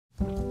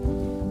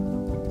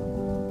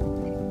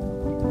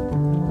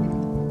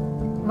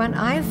When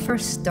I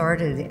first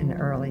started in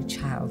early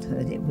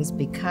childhood, it was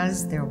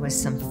because there was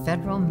some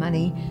federal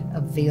money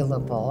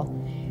available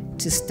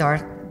to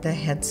start the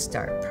Head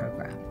Start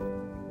program.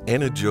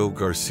 Anna Jo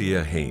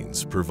Garcia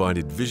Haynes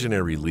provided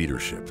visionary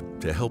leadership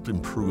to help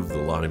improve the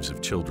lives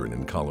of children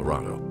in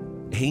Colorado.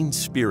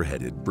 Haynes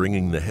spearheaded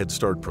bringing the Head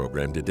Start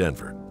program to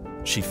Denver.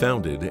 She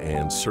founded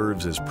and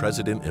serves as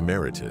President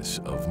Emeritus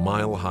of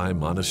Mile High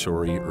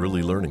Montessori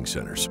Early Learning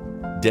Centers,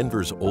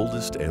 Denver's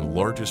oldest and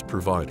largest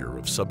provider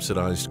of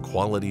subsidized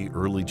quality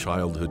early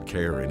childhood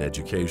care and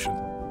education,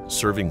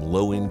 serving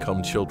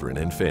low-income children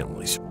and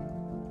families.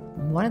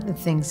 One of the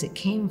things that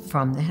came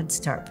from the Head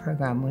Start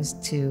program was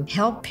to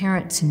help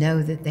parents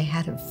know that they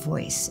had a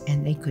voice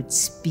and they could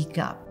speak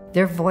up.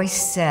 Their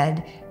voice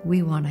said,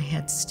 "We want a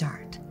Head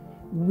Start.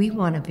 We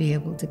want to be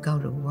able to go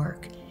to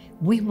work.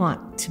 We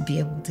want to be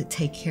able to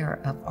take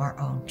care of our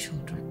own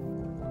children."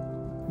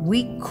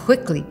 We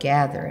quickly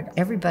gathered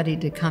everybody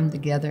to come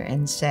together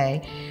and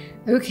say,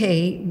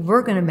 okay,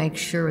 we're going to make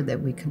sure that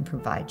we can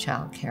provide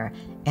childcare.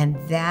 And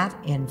that,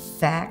 in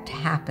fact,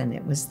 happened.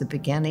 It was the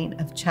beginning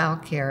of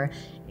childcare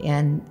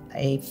in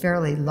a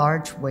fairly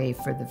large way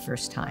for the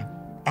first time.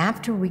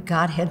 After we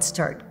got Head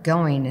Start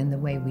going in the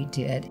way we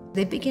did,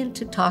 they began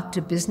to talk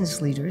to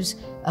business leaders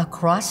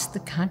across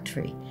the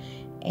country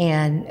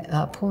and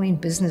pulling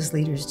business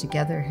leaders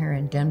together here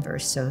in Denver.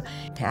 So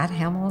Pat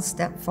Hamill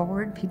stepped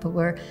forward. People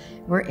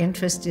were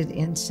interested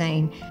in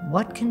saying,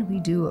 what can we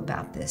do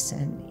about this?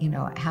 And,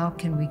 how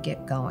can we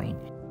get going?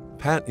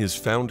 Pat is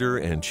founder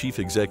and chief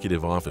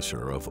executive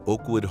officer of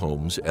Oakwood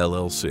Homes,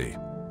 LLC.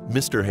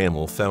 Mr.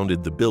 Hamill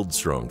founded the Build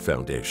Strong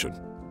Foundation,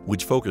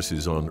 which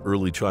focuses on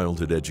early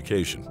childhood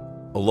education,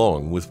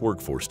 along with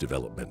workforce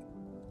development.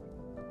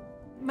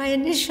 My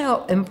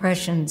initial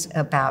impressions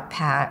about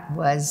Pat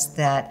was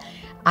that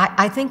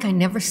I think I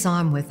never saw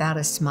him without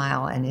a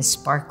smile and his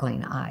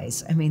sparkling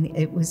eyes. I mean,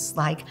 it was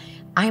like,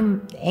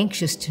 I'm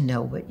anxious to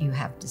know what you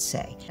have to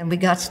say. And we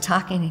got to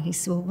talking and he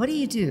said, well, what do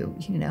you do?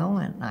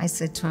 And I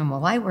said to him,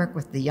 well, I work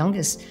with the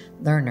youngest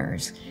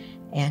learners.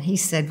 And he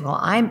said, well,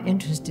 I'm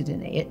interested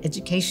in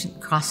education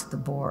across the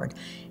board.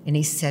 And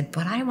he said,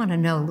 but I want to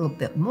know a little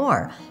bit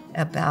more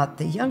about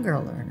the younger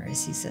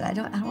learners. He said, I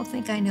don't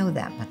think I know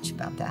that much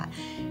about that.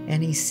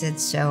 And he said,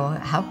 so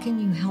how can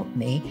you help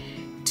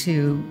me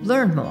to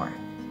learn more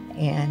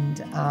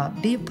and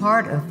be a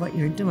part of what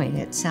you're doing?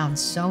 It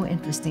sounds so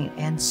interesting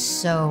and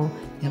so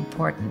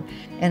important.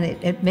 And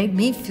it made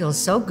me feel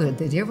so good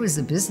that here was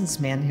a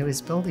businessman who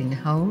was building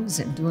homes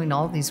and doing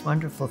all these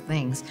wonderful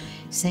things,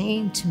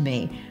 saying to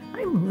me,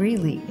 I'm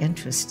really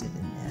interested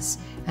in this.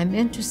 I'm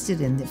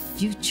interested in the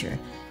future,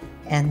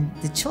 and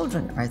the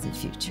children are the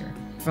future.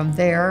 From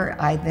there,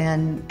 I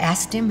then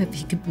asked him if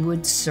he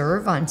would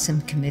serve on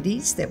some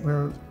committees that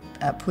were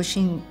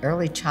pushing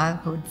early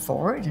childhood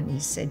forward, and he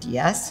said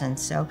yes. And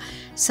so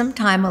some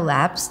time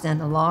elapsed,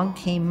 and along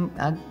came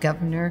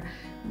Governor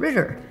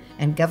Ritter.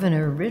 And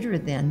Governor Ritter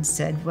then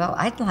said, well,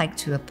 I'd like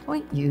to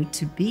appoint you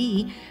to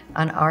be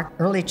on our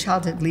Early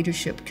Childhood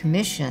Leadership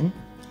Commission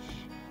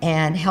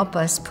and help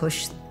us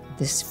push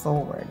this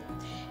forward.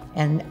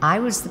 And I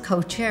was the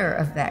co-chair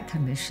of that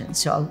commission,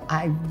 so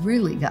I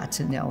really got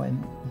to know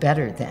him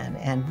better then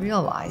and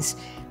realized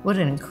what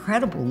an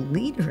incredible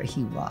leader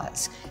he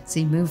was.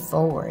 So he moved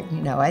forward.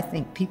 I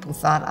think people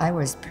thought I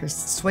was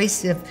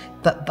persuasive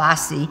but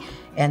bossy,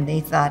 and they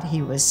thought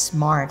he was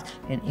smart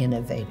and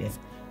innovative.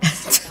 And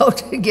so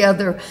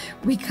together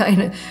we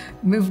kind of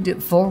moved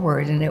it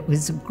forward, and it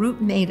was a group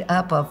made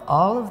up of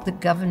all of the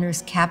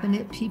governor's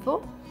cabinet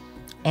people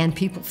and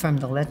people from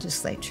the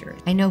legislature.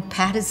 I know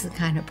Pat is the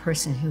kind of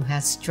person who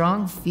has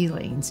strong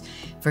feelings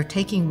for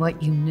taking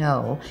what you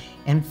know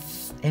and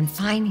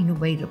finding a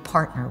way to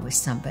partner with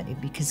somebody,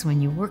 because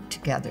when you work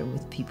together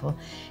with people,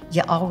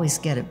 you always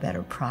get a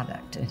better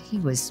product. And he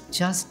was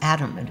just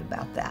adamant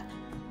about that.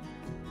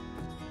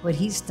 What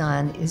he's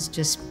done is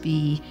just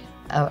be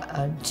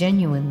a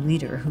genuine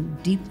leader who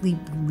deeply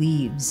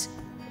believes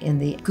in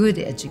the good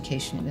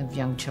education of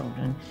young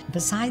children.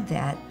 Beside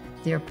that,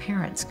 their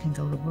parents can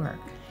go to work.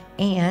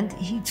 And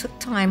he took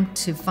time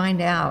to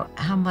find out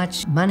how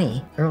much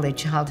money early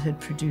childhood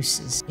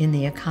produces in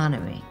the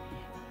economy,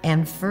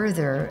 and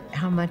further,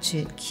 how much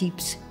it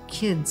keeps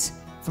kids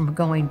from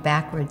going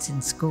backwards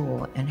in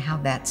school and how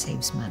that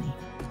saves money.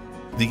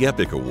 The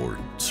EPIC Award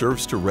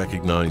serves to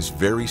recognize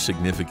very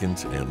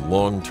significant and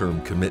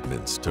long-term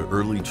commitments to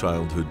early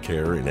childhood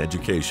care and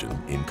education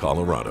in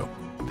Colorado.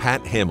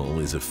 Pat Hamill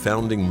is a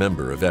founding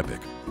member of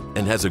EPIC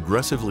and has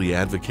aggressively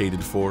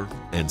advocated for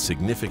and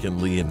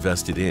significantly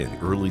invested in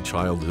early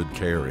childhood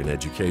care and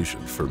education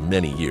for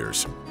many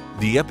years.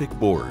 The EPIC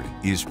Board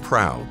is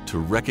proud to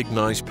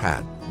recognize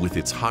Pat with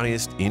its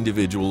highest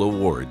individual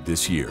award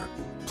this year.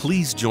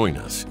 Please join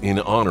us in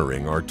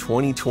honoring our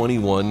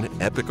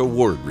 2021 EPIC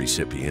Award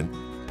recipient,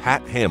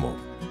 Pat Hamill,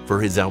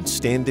 for his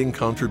outstanding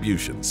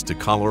contributions to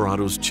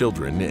Colorado's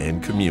children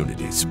and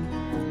communities.